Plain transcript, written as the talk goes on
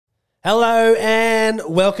Hello and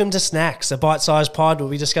welcome to Snacks, a bite-sized pod where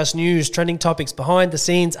we discuss news, trending topics,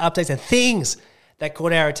 behind-the-scenes updates and things that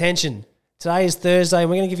caught our attention. Today is Thursday and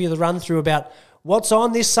we're going to give you the run-through about what's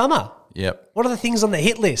on this summer. Yep. What are the things on the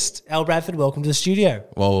hit list? Al Bradford, welcome to the studio.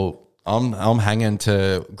 Well, I'm hanging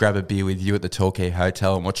to grab a beer with you at the Torquay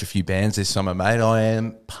Hotel and watch a few bands this summer, mate. I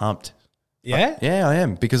am pumped. Yeah? Yeah, I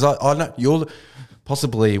am, because I know you're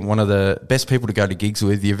possibly one of the best people to go to gigs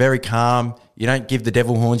with. You're very calm. You don't give the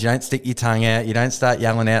devil horns. You don't stick your tongue out. You don't start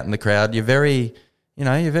yelling out in the crowd. You're very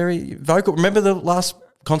vocal. Remember the last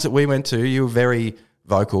concert we went to? You were very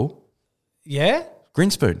vocal. Yeah?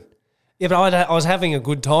 Grinspoon. Yeah, but I was having a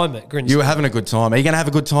good time at Grinspoon. You were having a good time. Are you going to have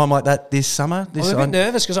a good time like that this summer? I'm a bit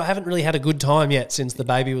nervous because I haven't really had a good time yet since the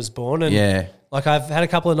baby was born. And Yeah. like I've had a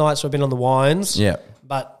couple of nights where I've been on the wines. Yeah.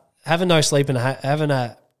 But having no sleep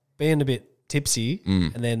and being a bit tipsy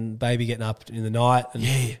and then baby getting up in the night. And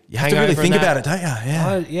Yeah. You have to really think about it, don't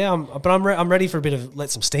you? Yeah. I'm ready for a bit of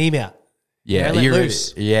let some steam out. Yeah, let you're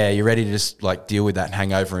loose. ready. Yeah, you're ready to just like deal with that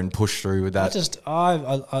hangover and push through with that.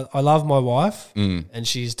 I love my wife and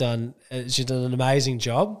she's done an amazing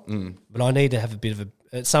job. But I need to have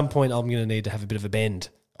at some point I'm going to need to have a bit of a bend.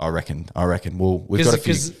 I reckon. Well, we've got a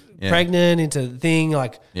few. Because pregnant into the thing,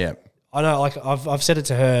 like Yeah. I know, like I've said it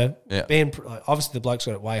to her. Yeah. Being obviously the bloke's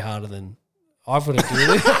got it way harder than I've got to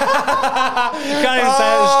do it. Can't even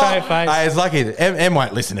say it with a straight face. Hey, it's lucky that Em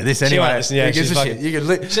won't listen to this anyway. She won't listen, yeah, Who gives she's a shit? fucking- You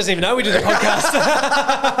can She doesn't even know we do the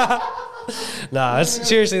podcast. No,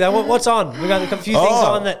 seriously though, what's on? We've got a few things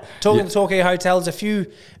on that talking to the Torquay Hotel. There's a few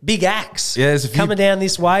big acts there's a few coming down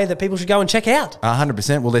this way that people should go and check out.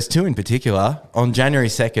 100%. Well, there's two in particular. On January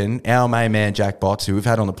 2nd, our main man, Jack Botts, who we've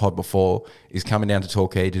had on the pod before, is coming down to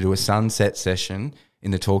Torquay to do a sunset session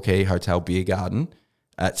in the Torquay Hotel Beer Garden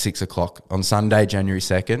at 6 o'clock on Sunday, January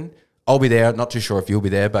 2nd. I'll be there. Not too sure if you'll be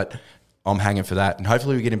there, but I'm hanging for that. And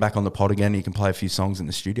hopefully we get him back on the pod again and he can play a few songs in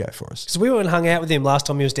the studio for us. Because we went and hung out with him last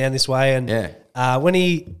time he was down this way, and when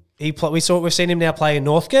we've seen him now play in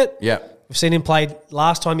Northcote. Yeah. We've seen him play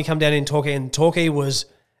last time he come down in Torquay, and Torquay was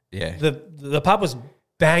the pub was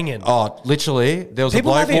banging. Oh, literally, there was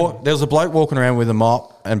People love him. there was a bloke walking around with a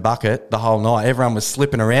mop and bucket the whole night. Everyone was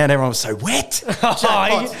slipping around. Everyone was so wet. He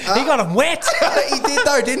got him wet. He did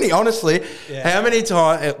though, didn't he? Honestly, how many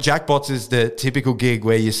times Jack Botts is the typical gig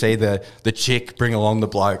where you see the chick bring along the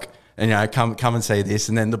bloke and come and say this,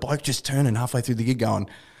 and then the bloke just turning halfway through the gig going,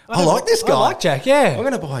 I like this guy. I like Jack. Yeah, I'm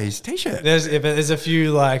going to buy his t-shirt. There's a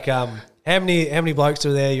few like how many blokes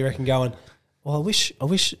are there you reckon going? Well, I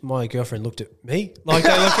wish my girlfriend looked at me like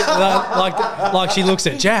they look at like she looks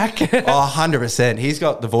at Jack. 100%. He's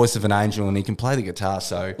got the voice of an angel and he can play the guitar.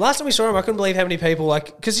 So last time we saw him, I couldn't believe how many people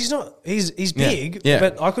because he's big,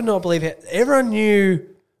 but I could not believe it. Everyone knew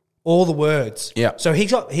all the words. Yeah. So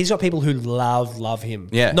he's got people who love him.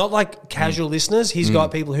 Yeah. Not like casual listeners. He's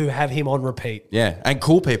got people who have him on repeat. Yeah, and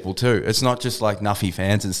cool people too. It's not just like nuffy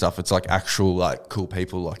fans and stuff. It's like actual like cool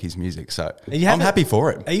people like his music. So I'm happy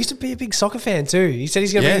for him. I used to be a big soccer fan too. He said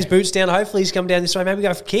he's going to bring his boots down. Hopefully he's come down this way. Maybe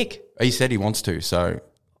go for a kick. He said he wants to. So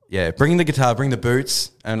yeah, bring the guitar, bring the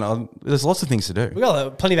boots, and there's lots of things to do. We've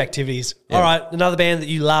got plenty of activities. Yeah. All right, another band that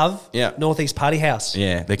you love, Yeah. Northeast Party House.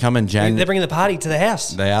 Yeah, they're coming January. They're bringing the party to the house.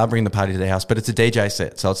 They are bringing the party to the house, but it's a DJ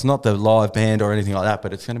set. So it's not the live band or anything like that,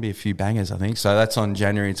 but it's going to be a few bangers, I think. So that's on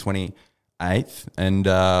January 28th, and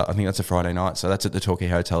I think that's a Friday night. So that's at the Torquay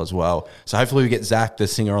Hotel as well. So hopefully we get Zach, the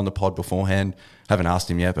singer, on the pod beforehand. Haven't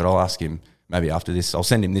asked him yet, but I'll ask him maybe after this. I'll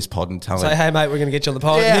send him this pod and tell him. Say, hey, mate, we're going to get you on the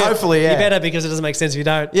pod. Yeah, hopefully, yeah. You better, because it doesn't make sense if you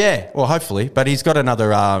don't. Yeah, well, hopefully. But he's got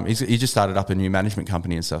another, he just started up a new management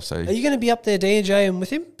company and stuff. So Are you going to be up there DJing with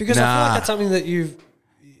him? Because I feel Nah. like that's something that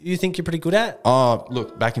you think you're pretty good at. Oh,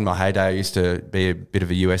 look, back in my heyday, I used to be a bit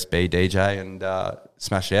of a USB DJ and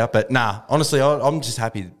smash it out. But nah, honestly, I'm just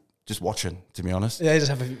happy just watching, to be honest. Yeah, just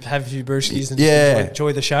have a few brewskis and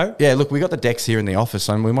enjoy the show. Yeah, look, we got the decks here in the office,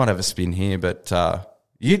 and we might have a spin here, but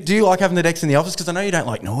do you like having the decks in the office? Because I know you don't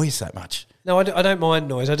like noise that much. No, I don't mind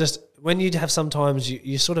noise. I just, when you have sometimes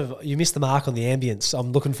you miss the mark on the ambience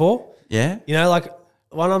I'm looking for. Yeah? You know, like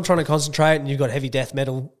when I'm trying to concentrate and you've got heavy death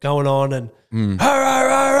metal going on and and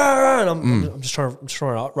I'm just trying to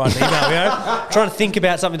write an email, you know, trying to think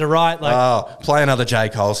about something to write. Like, play another J.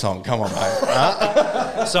 Cole song. Come on,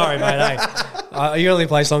 mate. sorry, mate. Hey, you only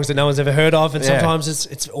play songs that no one's ever heard of, and sometimes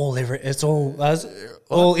it's all lyric. It's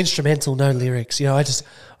all instrumental, no lyrics. You know,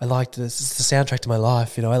 I like this. It's the soundtrack to my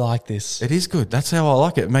life. You know, I like this. It is good. That's how I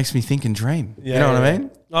like it. It makes me think and dream. Yeah, you know what I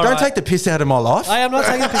mean? Don't take the piss out of my life. Hey, I'm not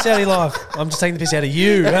taking the piss out of your life. I'm just taking the piss out of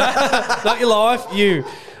you. Not your life, you.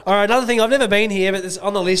 All right, another thing. I've never been here, but it's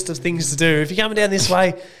on the list of things to do. If you're coming down this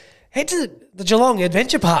way, head to the Geelong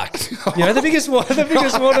Adventure Park. You know, the biggest water.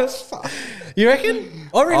 You reckon?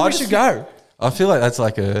 I reckon we should go. I feel like that's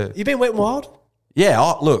like a... You been Wet and Wild?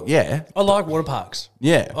 Yeah, yeah. I like water parks.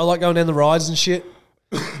 Yeah. I like going down the rides and shit.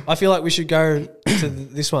 I feel like we should go to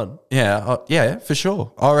this one. Yeah, for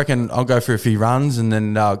sure. I reckon I'll go for a few runs and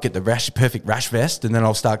then I'll get the perfect rash vest and then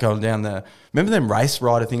I'll start going down the... Remember them race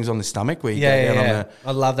rider things on the stomach where you go down on the...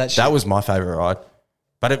 I love that shit. That was my favourite ride.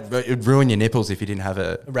 But it'd ruin your nipples if you didn't have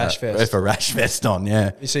a rash vest. A rash vest on,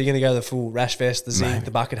 yeah. So you're going to go the full rash vest, the zinc,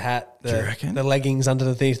 the bucket hat, Do you reckon? the leggings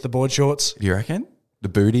underneath the board shorts. Do you reckon? The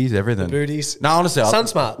booties, everything. The booties. No, honestly.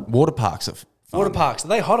 Sunsmart. Water parks are fun. Water parks, are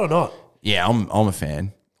they hot or not? Yeah, I'm a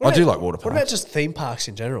fan. I do like water parks. What about just theme parks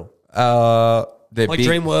in general? They're Like big.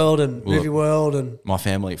 Dream World and Movie World and... My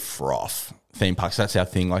family froth theme parks. That's our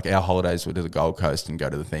thing. Like our holidays were to the Gold Coast and go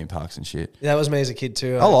to the theme parks and shit. Yeah, that was me as a kid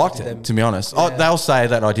too. I liked did it, them. to be honest. Yeah. They'll say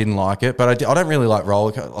that I didn't like it, but I don't really like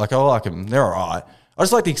roller coasters. Like, I like them. They're all right. I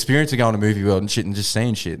just like the experience of going to Movie World and shit and just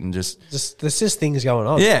seeing shit and just... There's just things going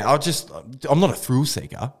on. Yeah, I'm not a thrill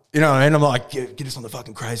seeker. You know what I mean? I'm like, get us on the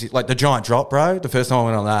fucking crazy... Like the giant drop, bro. The first time I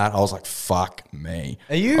went on that, I was like, fuck me.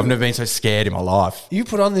 I've never been so scared in my life. You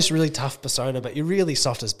put on this really tough persona, but you're really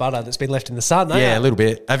soft as butter that's been left in the sun, don't you? Yeah, a little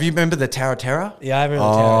bit. Have you remember the Tower of Terror? Yeah, I remember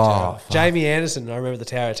the Tower of Terror. fuck. Jamie Anderson, I remember the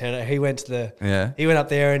Tower of Terror. He went to the... Yeah. He went up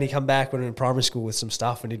there and he come back when we were in primary school with some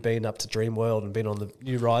stuff and he'd been up to Dream World and been on the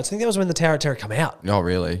new rides. I think that was when the Tower of Terror come out. Oh,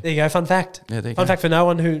 really? There you go, fun fact. Yeah, there you fun go. fact for no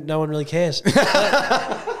one really cares.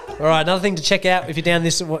 All right, another thing to check out if you're down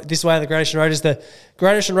this way of the Great Ocean Road is the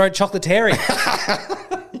Great Ocean Road Chocolatieri.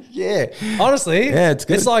 Yeah. Honestly, Yeah, it's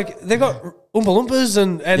good. It's like they've got Oompa Loompas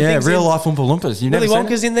and Yeah, things real in. life Oompa Loompas. You Willy never seen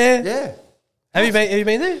Wonka's it? in there. Yeah. Have you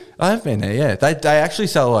been there? I have been there, yeah. They actually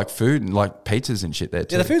sell like food and like pizzas and shit there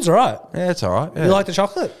too. Yeah, the food's all right. Yeah, it's all right. Yeah. You like the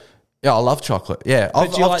chocolate? Yeah, I love chocolate. Yeah.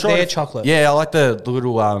 But do you like their chocolate? Yeah, I like the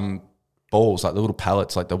little balls, like the little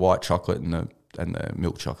pellets, like the white chocolate and the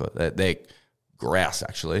milk chocolate. They're grouse,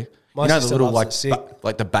 actually. My you know the sister little loves like it, sick.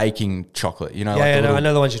 like the baking chocolate, you know? Yeah, like the no, little, I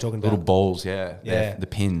know the ones you're talking about. little balls, yeah. Yeah. The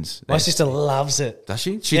pins. My sister loves it. Does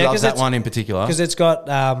she? She Yeah, loves 'cause that it's- one in particular. Because it's got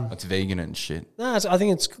It's vegan and shit. no, I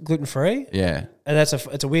think it's gluten free, Yeah. and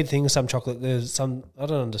it's a weird thing. Some chocolate, there's some I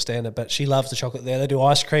don't understand it, but she loves the chocolate there. They do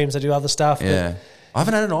ice creams, they do other stuff. but- Yeah. I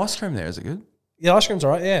haven't had an ice cream there. Is it good? yeah, ice cream's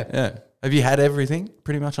all right. Yeah, Yeah. Have you had everything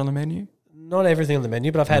pretty much on the menu? not everything on the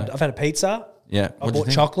menu, but I've had a pizza. Yeah. I What'd you bought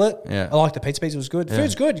think? chocolate. Yeah. I like the pizza. Pizza was good.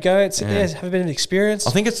 Food's good. You go sit there, have a bit of an experience.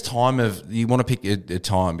 I think it's time you want to pick a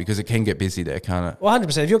time because it can get busy there, can't it? Well,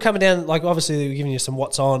 100%. If you're coming down, like obviously we're giving you some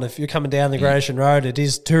what's on. If you're coming down the Great Ocean Road, it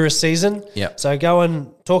is tourist season. Yep. So go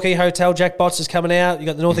and Torquay Hotel, Jackbots is coming out. You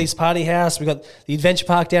got the Northeast Party House. We got the Adventure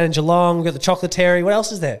Park down in Geelong. We got the Chocolatieri. What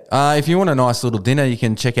else is there? If you want a nice little dinner, you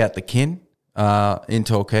can check out the Kin in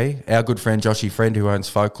Torquay. Our good friend Joshy Friend, who owns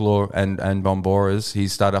Folklore and Bomboras,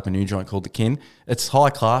 he's started up a new joint called the Kin. It's high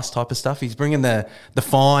class type of stuff. He's bringing the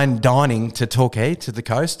fine dining to Torquay, to the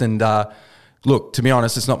coast. And look, to be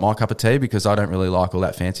honest, it's not my cup of tea because I don't really like all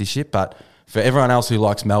that fancy shit. But for everyone else who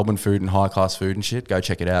likes Melbourne food and high class food and shit, go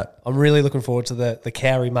check it out. I'm really looking forward to the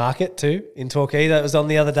Cowrie Market too in Torquay. That was on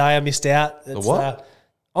the other day. I missed out. It's, what?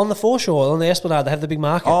 On the foreshore, on the Esplanade, they have the big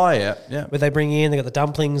market. Oh yeah, yeah. Where they bring in, they got the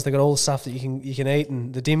dumplings, they got all the stuff that you can eat,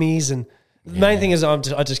 and the dimmies. And the main thing is, I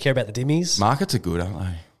just care about the dimmies. Markets are good, aren't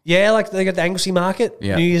they? Yeah, like they got the Anglesey Market,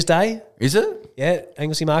 Yeah. New Year's Day. Is it? Yeah,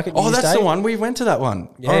 Anglesey Market. New Oh, Year's that's Day. the one. We went to that one.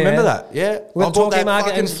 Yeah, I remember yeah. that. Yeah. We I went to bought Torquay that Market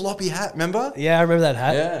fucking and- floppy hat, remember? Yeah, I remember that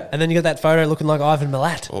hat. Yeah. And then you got that photo looking like Ivan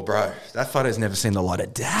Milat. Oh, bro, that photo's never seen the light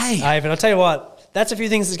of day. Hey, but I'll tell you what, that's a few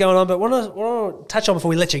things that's going on. But what I want to touch on before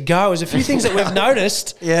we let you go is a few things that we've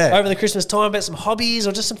noticed Yeah. over the Christmas time about some hobbies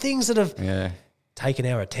or just some things that have Yeah. taken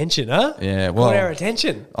our attention, huh? Yeah, Caught well- our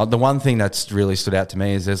attention. The one thing that's really stood out to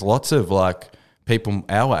me is there's lots of like people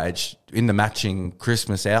our age in the matching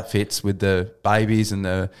Christmas outfits with the babies and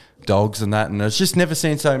the dogs and that. And I've just never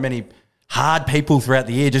seen so many hard people throughout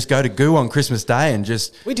the year just go to goo on Christmas Day and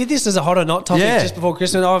just... We did this as a hot or not topic Yeah. just before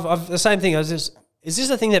Christmas. I've the same thing. Is this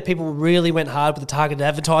a thing that people really went hard with the targeted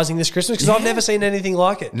advertising this Christmas? Because I've Yeah. never seen anything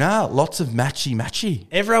like it. Nah, lots of matchy.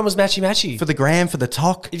 Everyone was matchy. For the gram, for the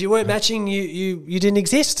talk. If you weren't matching, you didn't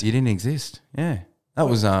exist. You didn't exist. Yeah. That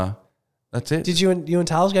was... That's it. Did you and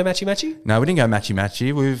Tales go matchy? No, we didn't go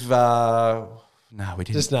matchy. We've... No, we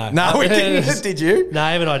didn't. Just no. No, we didn't. Did you? No,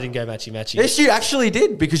 Em and I didn't go matchy. Yes, you actually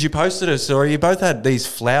did because you posted a story. You both had these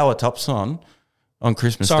flower tops on. on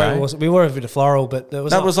Christmas Sorry, Day. we were a bit of floral, but it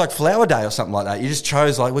was That not. was like Flower Day or something like that. You just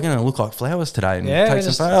chose like, we're going to look like flowers today and Yeah, take some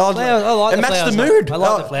just photos. flowers. I like it the matched flowers, the mate. mood. I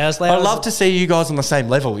like the flowers. I'd love to see you guys on the same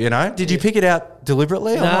level, you know? Did you pick it out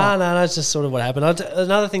deliberately? Or not? No, it's just sort of what happened.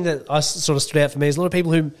 Another thing that sort of stood out for me is a lot of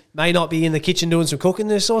people who may not be in the kitchen doing some cooking.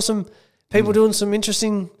 They saw some people doing some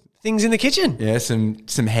interesting things in the kitchen. Yeah, some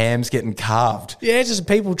hams getting carved. Yeah, just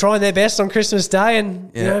people trying their best on Christmas Day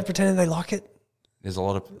and Yeah. pretending they like it. There's a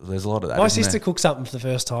lot of that. My isn't sister there? cooked something for the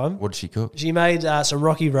first time. What did she cook? She made some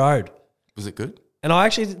Rocky Road, Was it good? and I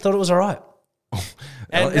actually thought it was all right.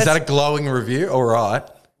 And Is that a that's- glowing review? All right.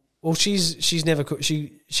 Well, she's never cooked.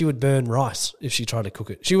 She would burn rice if she tried to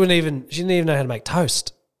cook it. She didn't even know how to make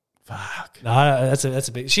toast. Fuck. No, that's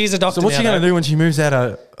a big. She's a doctor. So what's now, she going though. to do when she moves out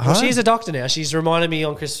of home? Well, she's a doctor now. She's reminded me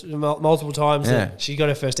on multiple times Yeah. that she got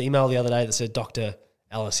her first email the other day that said Dr.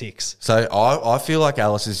 Alice Hicks. So I feel like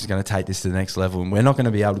Alice is going to take this to the next level, and we're not going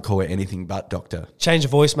to be able to call her anything but doctor. Change the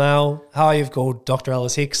voicemail. Hi, you've called Dr.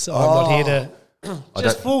 Alice Hicks. I'm not here to.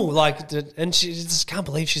 Just full and she just can't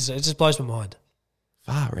believe it just blows my mind.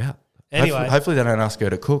 Far out. Anyway. Hopefully they don't ask her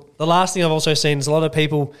to cook. The last thing I've also seen is a lot of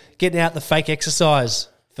people getting out the fake exercise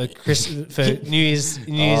for New Year's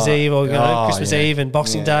Eve or Christmas yeah. Eve and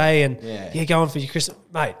Boxing Day and Yeah. going for your Christmas.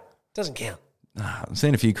 Mate, doesn't count. I've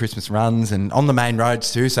seen a few Christmas runs and on the main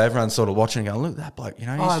roads too, so everyone's sort of watching and going, look, that bloke, you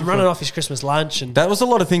know. I'm running off his Christmas lunch. And That was a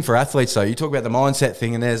lot of thing for athletes though. You talk about the mindset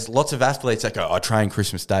thing and there's lots of athletes that go, I train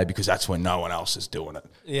Christmas Day because that's when no one else is doing it.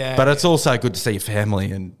 Yeah. But it's also good to see your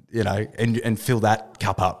family and, you know, and fill that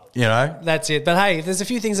cup up, you know. that's it. But hey, if there's a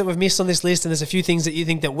few things that we've missed on this list and there's a few things that you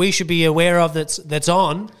think that we should be aware of that's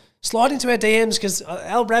on, slide into our DMs because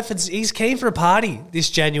Al Bradford's he's keen for a party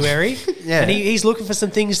this January. Yeah. And he's looking for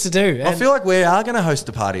some things to do. I And feel like we are going to host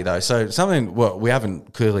a party though. So something, well, we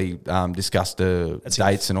haven't clearly discussed the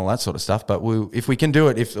dates and all that sort of stuff, but if we can do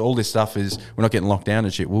it, if all this stuff is, we're not getting locked down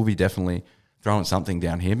and shit, we'll be definitely throwing something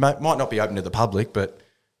down here. Might not be open to the public, but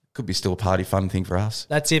could be still a party fun thing for us.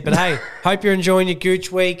 that's it. But hey, hope you're enjoying your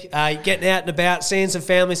Gooch week. Getting out and about, seeing some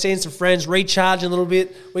family, seeing some friends, recharging a little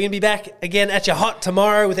bit. We're going to be back again at your hot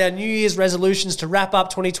tomorrow with our New Year's resolutions to wrap up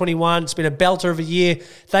 2021. It's been a belter of a year.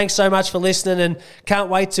 Thanks so much for listening and can't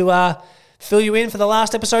wait to fill you in for the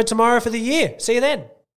last episode tomorrow for the year. See you then.